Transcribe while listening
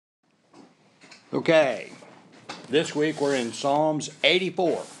Okay, this week we're in Psalms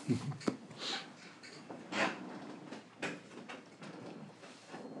 84. It's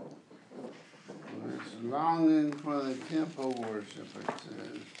longing for the temple worship, it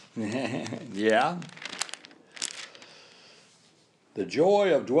says. Yeah. The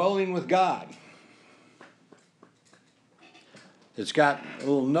joy of dwelling with God. It's got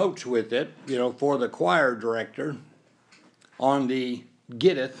little notes with it, for the choir director on the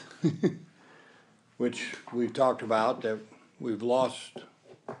getteth, which we've talked about, that we've lost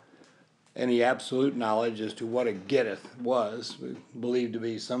any absolute knowledge as to what a getteth was. We believed to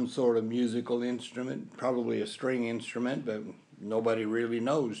be some sort of musical instrument, probably a string instrument, but nobody really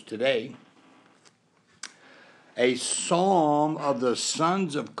knows today. A psalm of the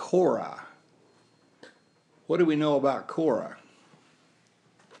sons of Korah. What do we know about Korah?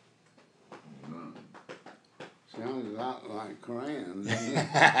 Sounds a lot like Koran, doesn't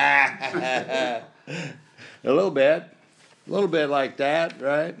A little bit like that,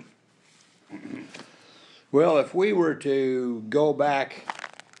 right? Well, if we were to go back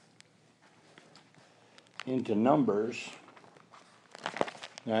into Numbers,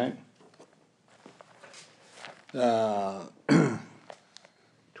 right?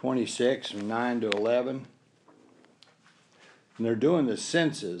 26 from 9 to 11, and they're doing the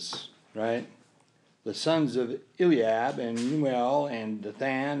census, right? The sons of Eliab and Numuel and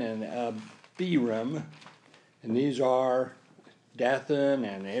Dathan and Abiram, and these are Dathan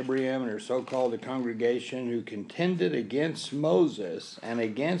and Abiram, and are so-called the congregation who contended against Moses and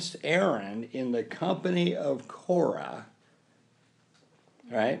against Aaron in the company of Korah,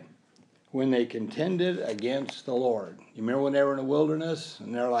 right? When they contended against the Lord. You remember when they were in the wilderness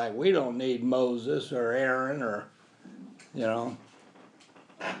and they're like, we don't need Moses or Aaron or,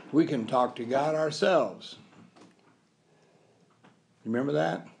 we can talk to God ourselves. You remember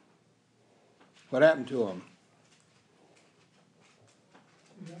that? What happened to them?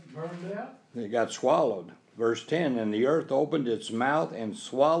 They got burned out? They got swallowed. Verse 10, and the earth opened its mouth and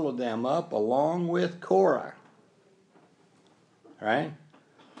swallowed them up along with Korah. Right?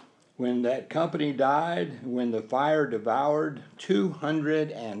 When that company died, when the fire devoured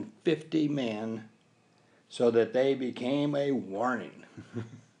 250 men, so that they became a warning.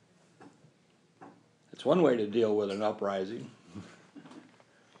 That's one way to deal with an uprising.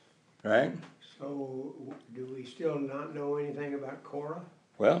 Right? So, do we still not know anything about Korah?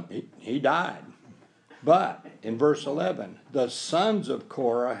 Well, he died. But in verse 11, the sons of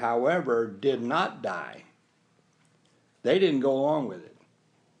Korah, however, did not die. They didn't go along with it.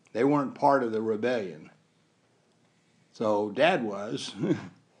 They weren't part of the rebellion. So Dad was,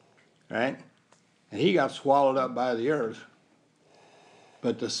 right? And he got swallowed up by the earth.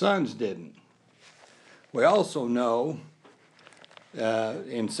 But the sons didn't. We also know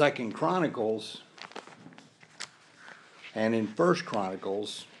in 2 Chronicles and in 1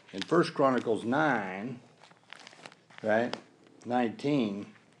 Chronicles, 9, right, 19,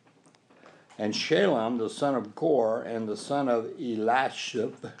 and Shalem, the son of Kor, and the son of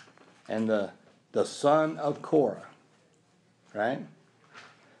Elishib, and the son of Korah, right,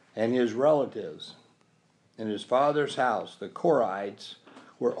 and his relatives, in his father's house, the Korahites,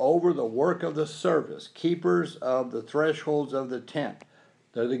 were over the work of the service, keepers of the thresholds of the tent.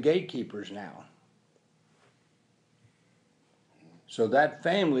 They're the gatekeepers now. So that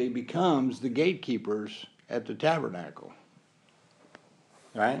family becomes the gatekeepers at the tabernacle.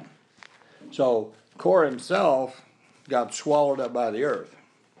 Right? So Korah himself got swallowed up by the earth,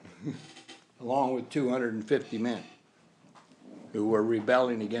 along with 250 men who were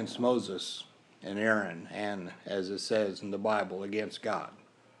rebelling against Moses and Aaron, and, as it says in the Bible, against God.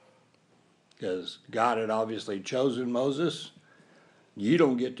 Because God had obviously chosen Moses. You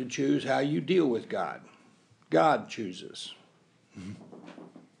don't get to choose how you deal with God. God chooses.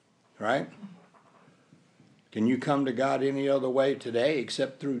 Right? Can you come to God any other way today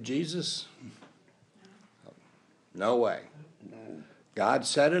except through Jesus? No way. God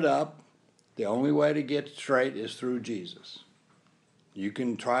set it up. The only way to get straight is through Jesus. You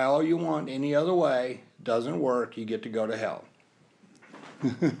can try all you want any other way. Doesn't work. You get to go to hell.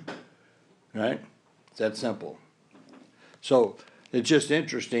 Right? It's that simple. So it's just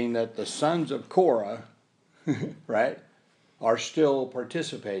interesting that the sons of Korah, right, are still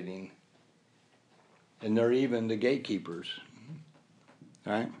participating, and they're even the gatekeepers.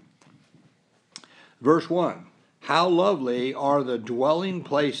 Right? Verse 1, how lovely are the dwelling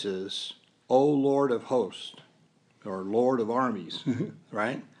places, O Lord of hosts, or Lord of armies,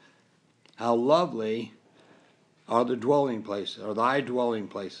 right? How lovely are the dwelling places, or thy dwelling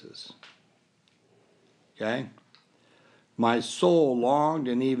places. Okay? My soul longed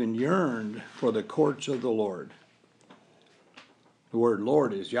and even yearned for the courts of the Lord. The word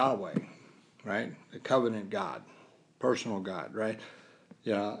Lord is Yahweh, right? The covenant God, personal God, right?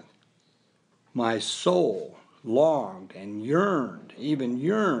 Yeah. My soul longed and yearned, even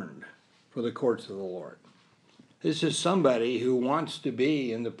yearned for the courts of the Lord. This is somebody who wants to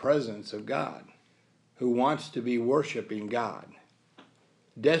be in the presence of God, who wants to be worshiping God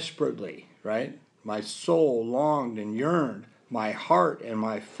desperately, right? My soul longed and yearned, my heart and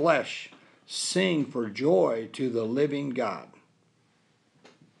my flesh sing for joy to the living God.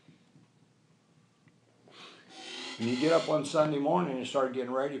 When you get up on Sunday morning and start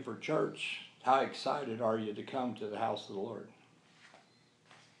getting ready for church, how excited are you to come to the house of the Lord?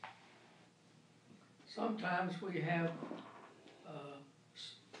 Sometimes we have,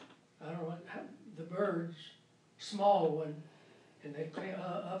 I don't know, the birds, small one, and they climb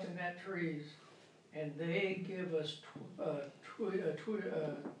up in that trees, and they give us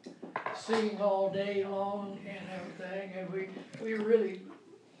sing all day long and everything, and we really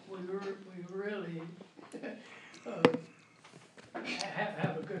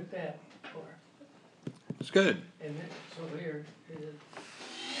have a good time for it. It's good. And so here it is.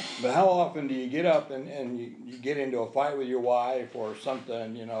 But how often do you get up and you get into a fight with your wife or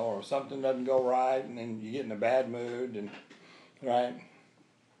something, you know, or something doesn't go right and then you get in a bad mood and, right?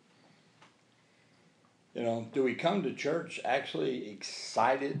 You know, do we come to church actually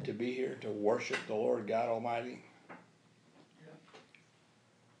excited to be here to worship the Lord God Almighty?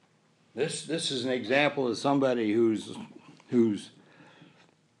 This is an example of somebody whose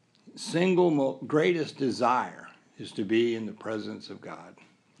single greatest desire is to be in the presence of God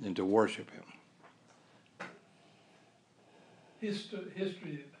and to worship Him.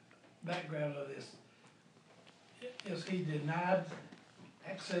 History background of this is he denied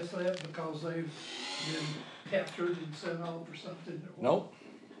access to that because they've been captured and sent off or something? Nope.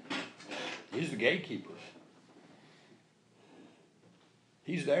 He's the gatekeeper.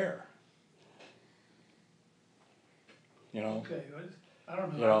 He's there. You know? Okay, I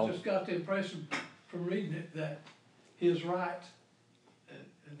don't You know, know. I just got the impression from reading it that his right,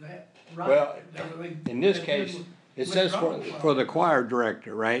 and that right. Well, everything in this has case, been it says withdrawn for the from. choir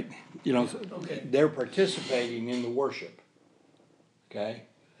director, right? You know, Okay. they're participating in the worship. Okay?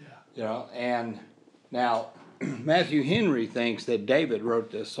 Yeah. You know, and now Matthew Henry thinks that David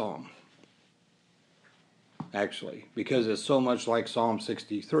wrote this psalm. Actually, because it's so much like Psalm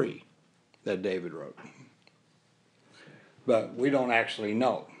 63 that David wrote. But we don't actually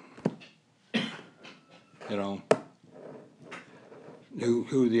know. You know,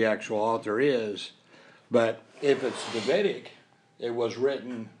 who the actual author is. But if it's Davidic, it was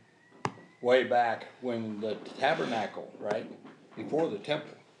written way back when the tabernacle, right? Before the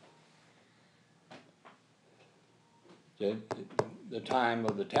temple. The time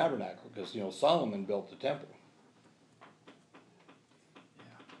of the tabernacle, because, you know, Solomon built the temple.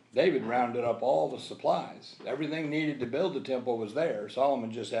 David rounded up all the supplies. Everything needed to build the temple was there. Solomon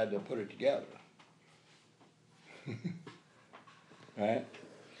just had to put it together. Right?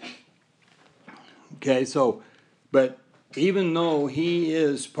 Okay, so, but even though he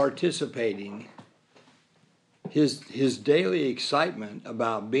is participating, his daily excitement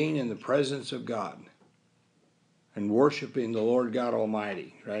about being in the presence of God and worshiping the Lord God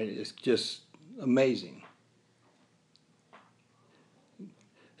Almighty, right, is just amazing.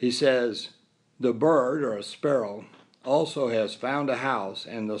 He says, the bird, or a sparrow, also has found a house,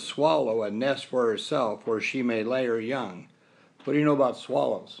 and the swallow a nest for herself where she may lay her young. What do you know about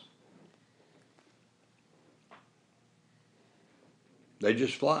swallows? They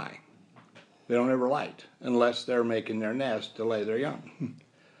just fly. They don't ever light unless they're making their nest to lay their young.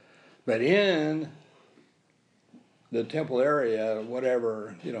 But in the temple area,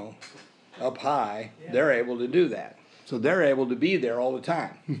 whatever, you know, up high, they're able to do that. So they're able to be there all the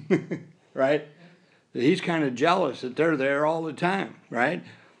time, right? He's kind of jealous that they're there all the time, right?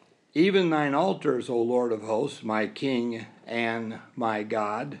 Even thine altars, O Lord of hosts, my King and my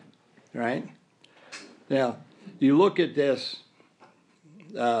God, right? Now, you look at this,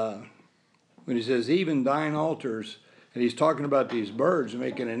 when he says, even thine altars, and he's talking about these birds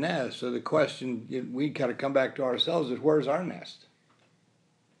making a nest. So the question we kind of come back to ourselves is, where's our nest?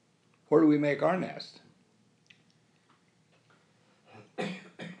 Where do we make our nest?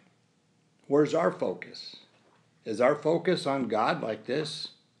 Where's our focus? Is our focus on God like this?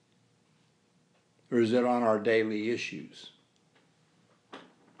 Or is it on our daily issues?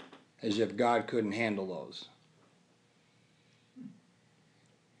 As if God couldn't handle those.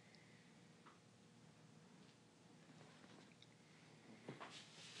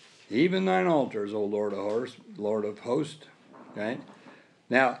 even thine altars, O Lord of hosts. Right?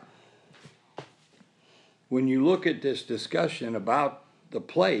 Now, when you look at this discussion about the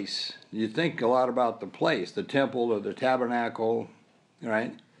place, you think a lot about the place, the temple or the tabernacle,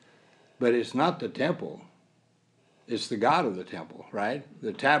 right? But it's not the temple. It's the God of the temple, right?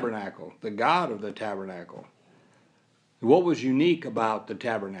 The tabernacle, the God of the tabernacle. What was unique about the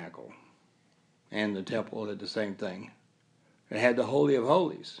tabernacle and the temple at the same thing? It had the Holy of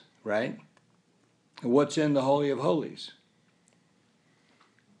Holies, right? And what's in the Holy of Holies?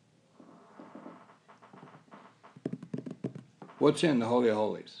 What's in the Holy of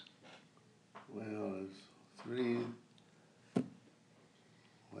Holies? Well, it's three,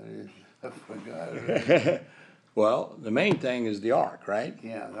 what is, I forgot it. Well, the main thing is the ark, right?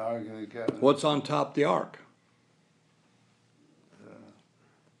 Yeah, the Ark of the Covenant. What's on top of the ark?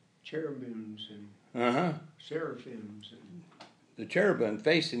 Cherubims and Uh-huh. seraphims and The cherubim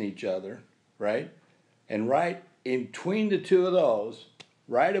facing each other, right? And right in between the two of those,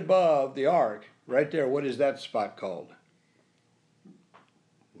 right above the ark, right there, what is that spot called?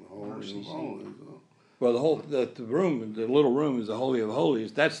 The Holy of Holies. Well, the room, the little room is the Holy of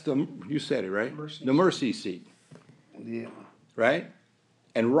Holies. That's you said it, right? Mercy The mercy seat, Yeah. right?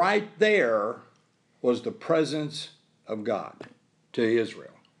 And right there was the presence of God to Israel.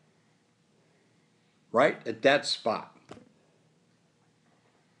 Right at that spot.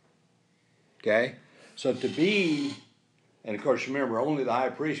 Okay? So to be, and of course, remember, only the high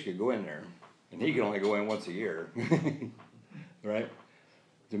priest could go in there, and he could only go in once a year, right?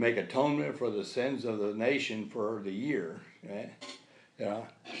 To make atonement for the sins of the nation for the year, right? Yeah.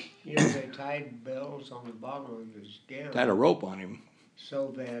 you know, they tied bells on the bottom of his gown Had a rope on him.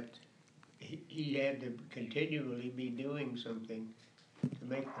 so that he had to continually be doing something to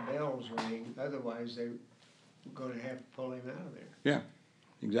make the bells ring. Otherwise, they were going to have to pull him out of there.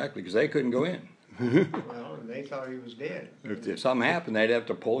 Exactly, because they couldn't go in. Well, and they thought he was dead. If something happened, they'd have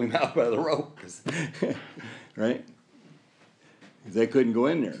to pull him out by the rope, 'cause right? 'Cause they couldn't go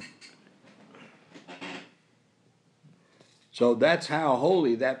in there. So that's how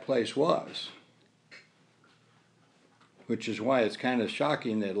holy that place was. Which is why it's kind of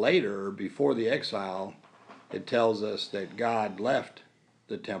shocking that later, before the exile, it tells us that God left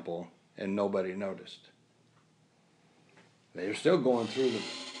the temple and nobody noticed. They were still going through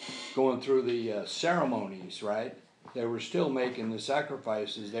the ceremonies, right? They were still making the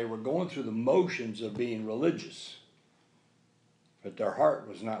sacrifices. They were going through the motions of being religious, but their heart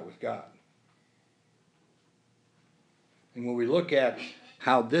was not with God. And when we look at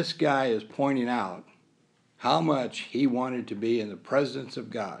how this guy is pointing out how much he wanted to be in the presence of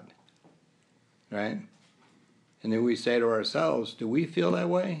God, right? And then we say to ourselves, do we feel that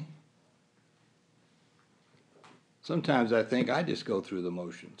way? Sometimes I think I just go through the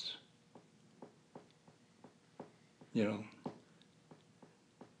motions. You know,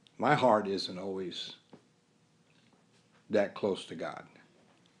 my heart isn't always that close to God.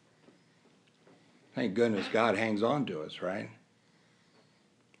 Thank goodness God hangs on to us, right?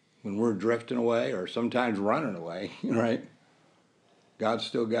 When we're drifting away or sometimes running away, right? God's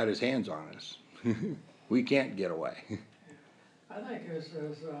still got his hands on us. We can't get away. I think as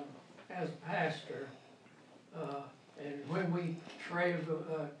a pastor, and when we travel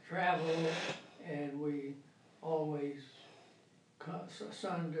and we always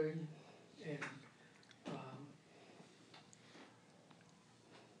Sunday and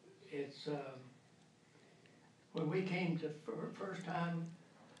it's when we came to first time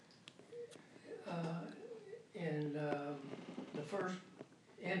in the first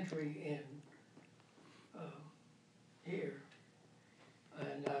entry in here,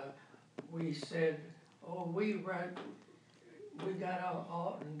 and we said, oh, we got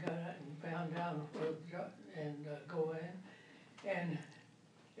out and found down and go in, and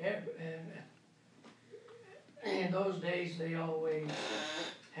in those days they always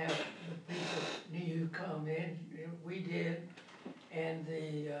have the people new come in. We did, and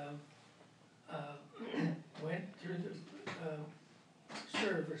the went through the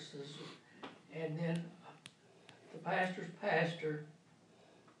services, and then the pastor's pastor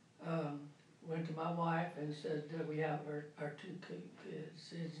went to my wife and said, we have our two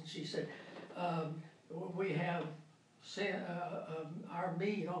kids, and she said, we have our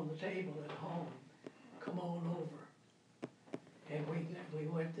meat on the table at home, come on over. And we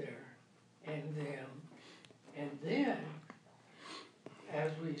went there, and then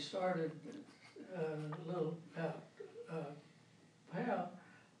as we started little pal,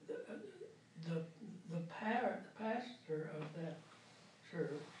 the pastor of that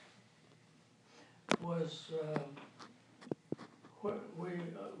church was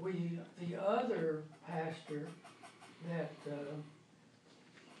we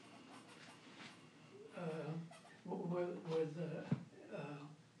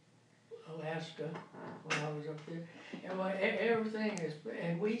Alaska when I was up there. And everything is,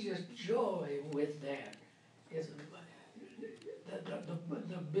 and we just joy with that. It's,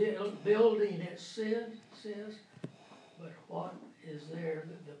 the building it says, but what is there,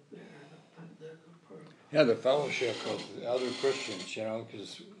 the Yeah, the fellowship of the other Christians, you know,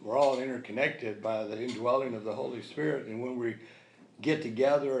 because we're all interconnected by the indwelling of the Holy Spirit. And when we get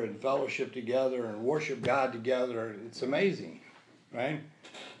together and fellowship together and worship God together, it's amazing, right?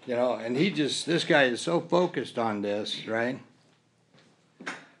 You know, and this guy is so focused on this, right?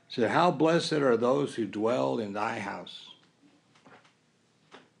 So how blessed are those who dwell in thy house.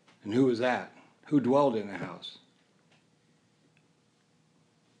 And who was that? Who dwelled in the house?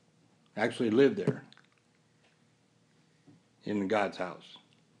 Actually lived there. In God's house.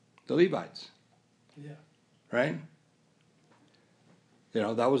 The Levites. Yeah. Right? You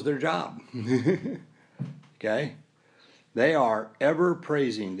know, that was their job. Okay? They are ever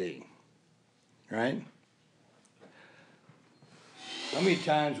praising thee. Right? How many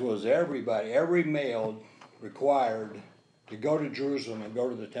times was every male required to go to Jerusalem and go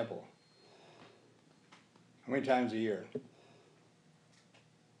to the temple? How many times a year?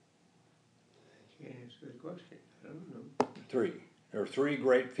 Can't answer the question. I don't know. 3. There were 3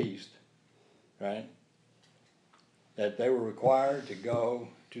 great feasts, right? That they were required to go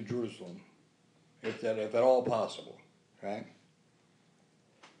to Jerusalem, if at all possible, right?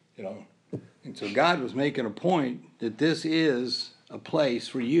 You know, and so God was making a point that this is a place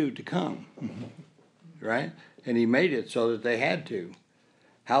for you to come, right? And He made it so that they had to.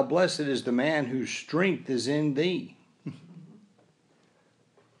 How blessed is the man whose strength is in thee.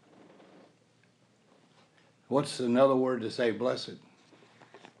 What's another word to say blessed?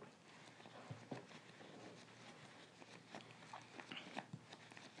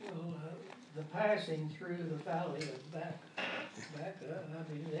 Well, the passing through the valley of Baca,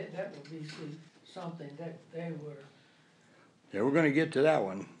 I mean, that would be something that they were. Yeah, we're going to get to that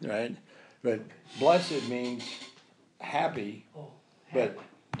one, right? But blessed means happy, but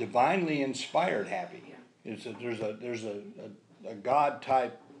divinely inspired happy. There's a God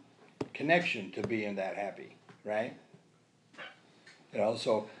type connection to being that happy, right? You know,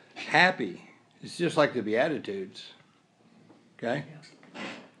 so happy. It's just like the Beatitudes. Okay?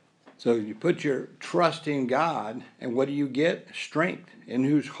 So you put your trust in God, and what do you get? Strength, in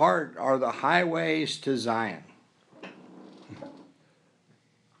whose heart are the highways to Zion.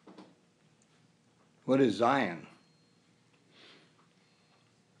 What is Zion?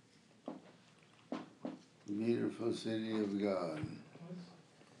 Beautiful city of God.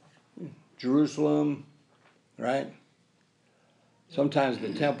 Jerusalem, right? Sometimes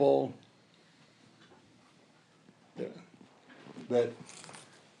the temple. But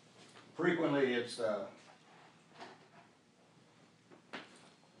frequently it's Well,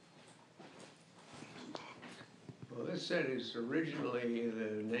 this said it's originally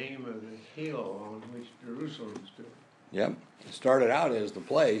the name of the hill on which Jerusalem stood. Yep. It started out as the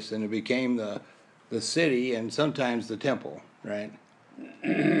place, and it became the city, and sometimes the temple, right?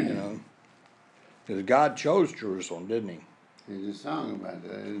 You know, because God chose Jerusalem, didn't He? There's a song about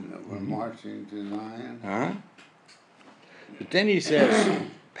that, isn't it? We're marching to Zion. Huh? But then He says,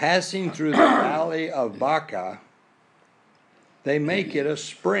 passing through the valley of Baca, they make it a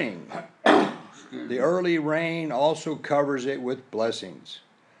spring. The early rain also covers it with blessings.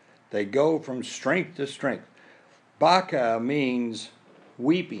 They go from strength to strength. Baca means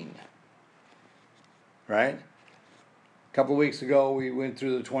weeping, right? A couple of weeks ago, we went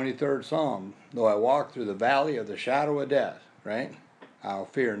through the 23rd Psalm. Though I walk through the valley of the shadow of death, right? I'll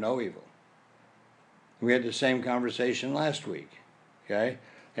fear no evil. We had the same conversation last week, okay?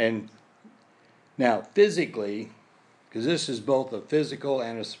 And now, physically, because this is both a physical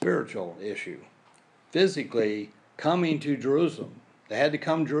and a spiritual issue. Physically, coming to Jerusalem. They had to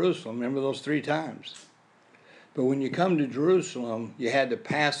come to Jerusalem, remember those 3 times. But when you come to Jerusalem, you had to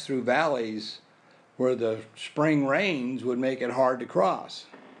pass through valleys where the spring rains would make it hard to cross.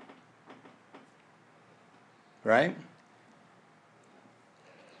 Right?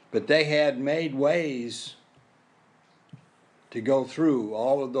 But they had made ways to go through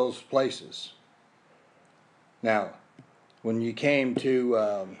all of those places. Now, when you came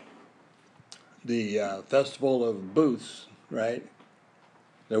to the Festival of Booths, right,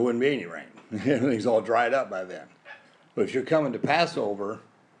 there wouldn't be any rain. Everything's all dried up by then. But if you're coming to Passover,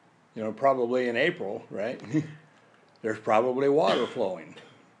 you know, probably in April, right, there's probably water flowing.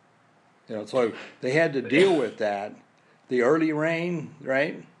 You know, so they had to deal with that. The early rain,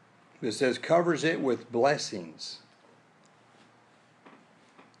 right, it says covers it with blessings.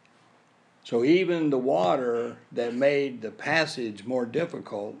 So even the water that made the passage more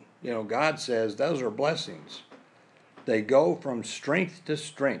difficult God says those are blessings. They go from strength to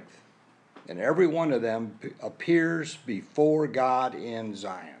strength. And every one of them appears before God in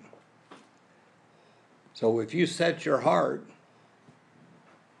Zion. So if you set your heart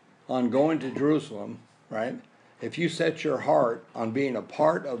on going to Jerusalem, right? If you set your heart on being a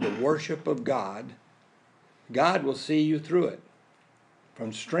part of the worship of God, God will see you through it.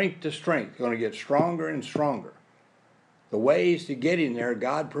 From strength to strength, you're going to get stronger and stronger. The ways to getting there,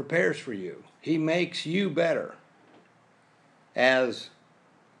 God prepares for you. He makes you better. As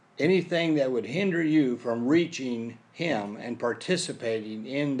anything that would hinder you from reaching Him and participating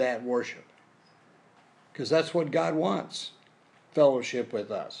in that worship. Because that's what God wants, fellowship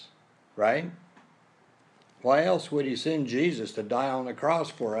with us, right? Why else would He send Jesus to die on the cross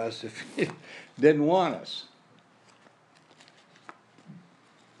for us if He didn't want us?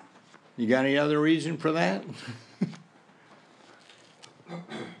 You got any other reason for that?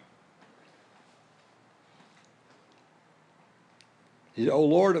 He said, O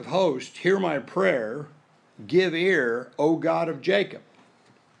Lord of hosts, hear my prayer. Give ear, O God of Jacob.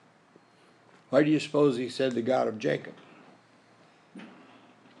 Why do you suppose he said the God of Jacob?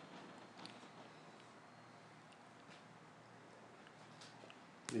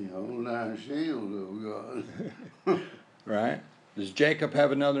 Behold our shield, O God. Right? Does Jacob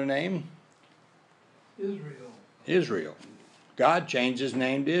have another name? Israel. Israel. God changed his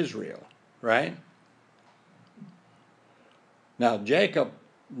name to Israel, right? Now, Jacob,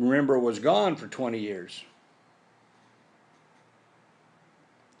 remember, was gone for 20 years.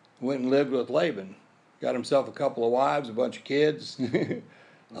 Went and lived with Laban. Got himself a couple of wives, a bunch of kids, a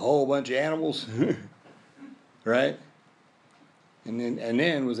whole bunch of animals, right? And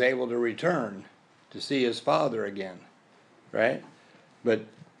then was able to return to see his father again, right? But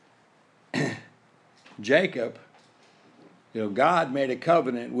Jacob, God made a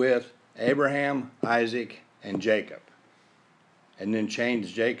covenant with Abraham, Isaac, and Jacob. And then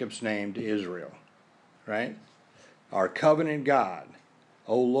changed Jacob's name to Israel, right? Our covenant God,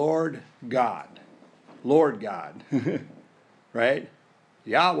 O Lord God, Lord God, right?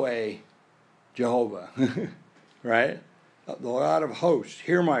 Yahweh, Jehovah, right? The God of hosts,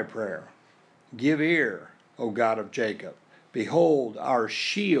 hear my prayer. Give ear, O God of Jacob. Behold our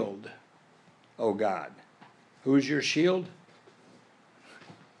shield, O God. Who's your shield?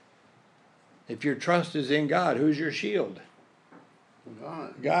 If your trust is in God, who's your shield?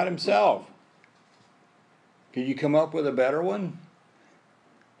 God. God Himself. Can you come up with a better one?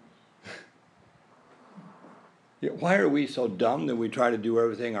 Why are we so dumb that we try to do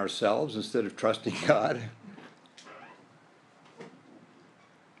everything ourselves instead of trusting God?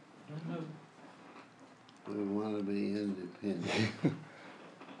 We want to be independent.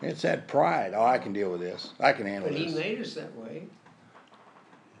 It's that pride. Oh, I can deal with this. I can handle But He this. made us that way.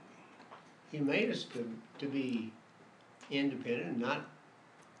 He made us to be independent, not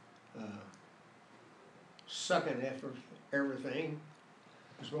sucking at everything.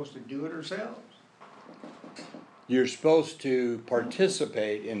 We're supposed to do it ourselves. You're supposed to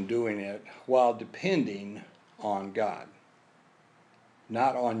participate in doing it while depending on God,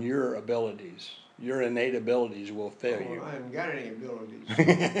 not on your abilities. Your innate abilities will fail Well, you. I haven't got any abilities.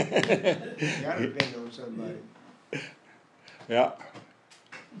 You gotta depend on somebody. Yeah.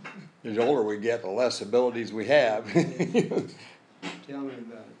 The older we get, the less abilities we have. Tell me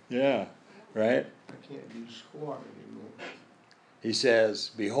about it. Yeah, right? I can't do squat anymore. He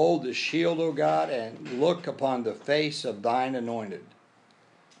says, Behold the shield, O God, and look upon the face of thine anointed.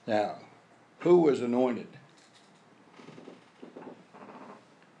 Now, who was anointed?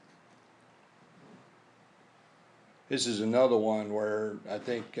 This is another one where I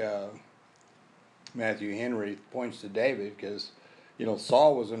think Matthew Henry points to David because,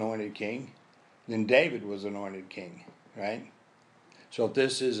 Saul was anointed king, then David was anointed king, right? So if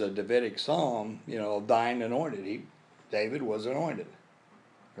this is a Davidic psalm, thine anointed, David was anointed,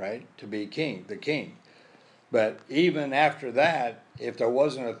 right, to be king, the king. But even after that, if there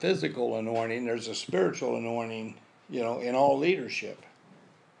wasn't a physical anointing, there's a spiritual anointing, in all leadership.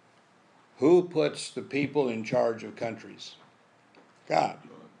 Who puts the people in charge of countries? God,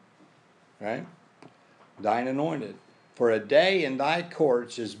 right? Thine anointed. For a day in thy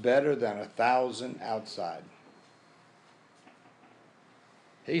courts is better than 1,000 outside.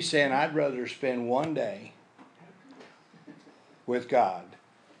 He's saying, I'd rather spend one day with God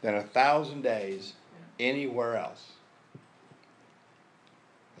than 1,000 days anywhere else.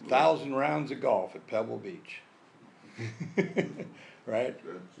 1,000 rounds of golf at Pebble Beach. Right?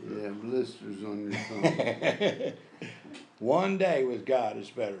 You have blisters on your thumb. One day with God is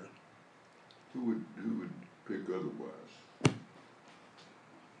better. Who would pick otherwise?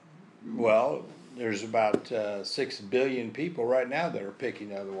 Well, there's about 6 billion people right now that are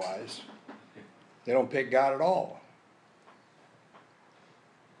picking otherwise. They don't pick God at all.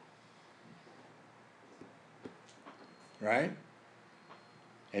 Right?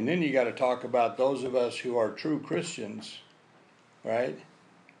 And then you got to talk about those of us who are true Christians, right?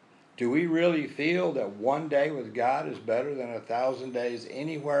 Do we really feel that one day with God is better than 1,000 days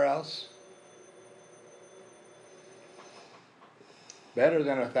anywhere else? Better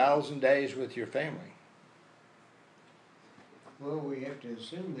than 1,000 days with your family. Well, we have to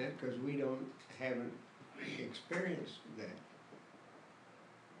assume that because we haven't experienced that.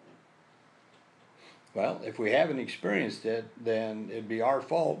 Well, if we haven't experienced it, then it'd be our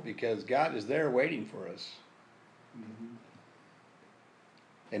fault because God is there waiting for us. Mm-hmm.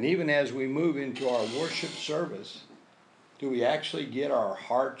 And even as we move into our worship service, do we actually get our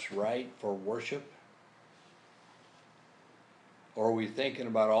hearts right for worship? Or are we thinking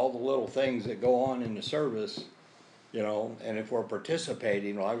about all the little things that go on in the service, you know, and if we're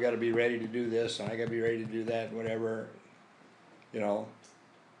participating, well, I've got to be ready to do this and I got to be ready to do that, whatever, you know.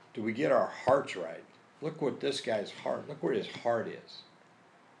 Do we get our hearts right? Look what this guy's heart, look where his heart is.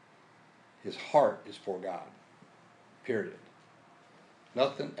 His heart is for God, period.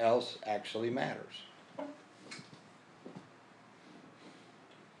 Nothing else actually matters.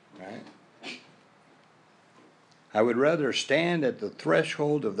 Right? I would rather stand at the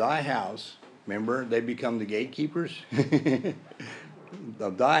threshold of thy house. Remember, they become the gatekeepers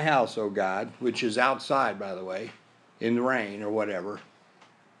of thy house, O God, which is outside, by the way, in the rain or whatever,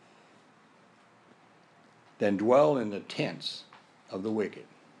 than dwell in the tents of the wicked.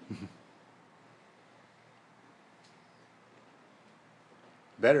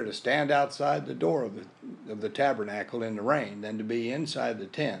 Better to stand outside the door of the tabernacle in the rain than to be inside the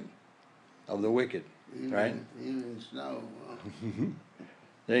tent of the wicked, right? Even snow.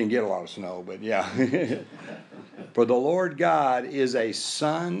 They didn't get a lot of snow, but yeah. For the Lord God is a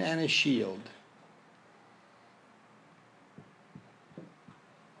sun and a shield.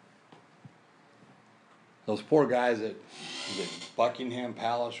 Those poor guys at Buckingham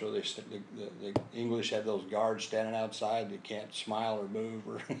Palace, where the English had those guards standing outside that can't smile or move,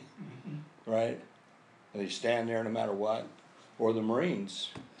 or right? And they stand there no matter what. Or the Marines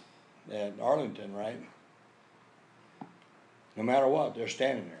at Arlington, right? No matter what, they're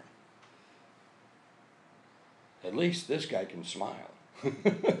standing there. At least this guy can smile.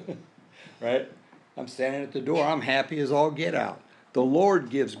 Right? I'm standing at the door. I'm happy as all get out. The Lord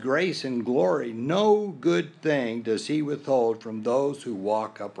gives grace and glory. No good thing does he withhold from those who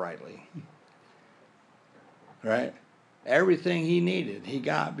walk uprightly. Right? Everything he needed, he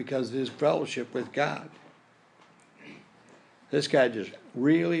got because of his fellowship with God. This guy just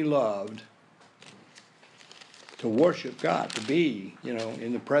really loved to worship God, to be,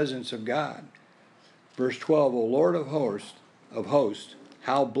 in the presence of God. Verse 12, O Lord of hosts,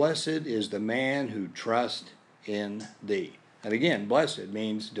 how blessed is the man who trusts in thee. And again, blessed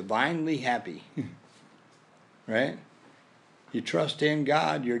means divinely happy. Right? You trust in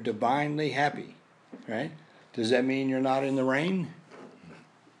God, you're divinely happy. Right? Does that mean you're not in the rain?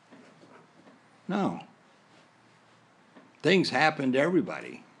 No. Things happen to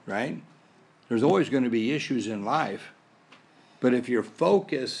everybody, right? There's always going to be issues in life. But if your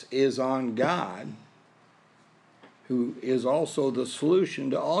focus is on God, who is also the solution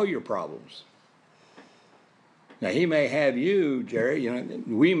to all your problems. Now, he may have you, Jerry,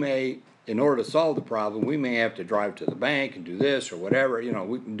 we may, in order to solve the problem, we may have to drive to the bank and do this or whatever,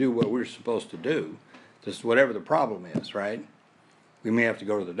 we can do what we're supposed to do, just whatever the problem is, right? We may have to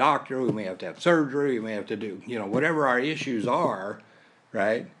go to the doctor, we may have to have surgery, we may have to do, whatever our issues are,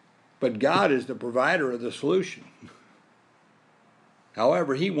 right? But God is the provider of the solution.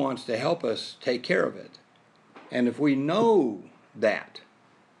 However, he wants to help us take care of it. And if we know that,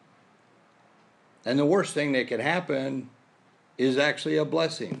 and the worst thing that could happen is actually a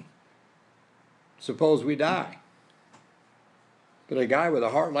blessing. Suppose we die. But a guy with a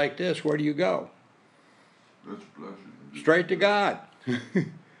heart like this, where do you go? That's a blessing. Straight to God.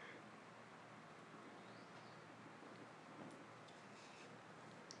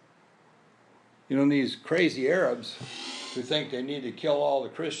 These crazy Arabs who think they need to kill all the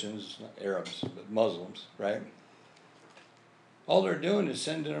Christians, not Arabs, but Muslims, right? All they're doing is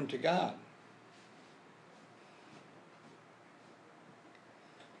sending them to God.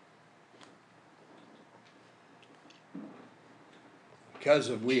 Because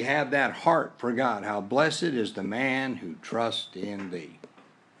we have that heart for God. How blessed is the man who trusts in thee.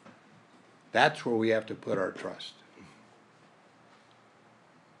 That's where we have to put our trust.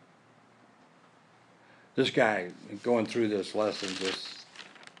 This guy, going through this lesson,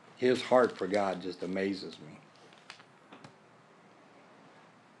 his heart for God just amazes me.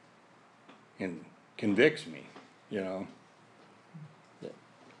 And convicts me, you know.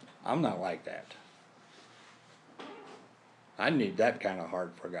 I'm not like that. I need that kind of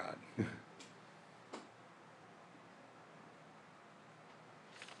heart for God.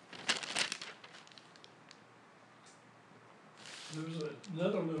 There's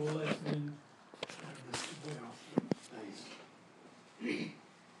another little lesson in this way off the base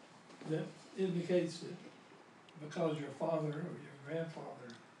that indicates that because your father or your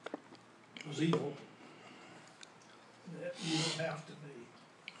grandfather was evil, that you don't have to be.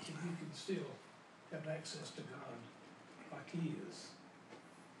 And you can still have access to God like he is,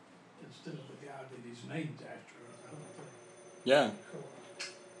 instead of the guy that he's named after. Yeah.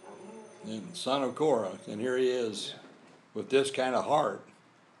 And son of Korah, and here he is with this kind of heart.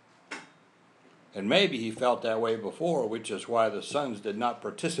 And maybe he felt that way before, which is why the sons did not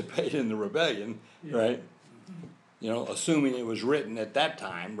participate in the rebellion, right? You know, assuming it was written at that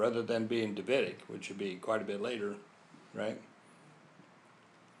time rather than being Davidic, which would be quite a bit later, right?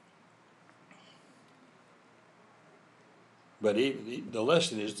 But the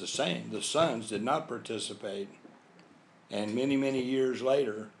lesson is the same. The sons did not participate. And many, many years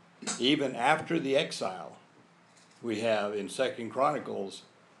later, even after the exile, we have in 2 Chronicles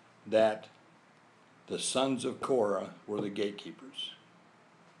that the sons of Korah were the gatekeepers.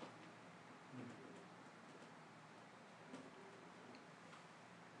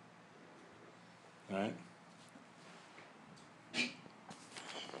 All right?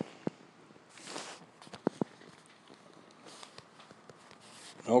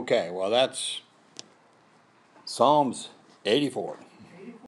 Okay, well, that's Psalms 84.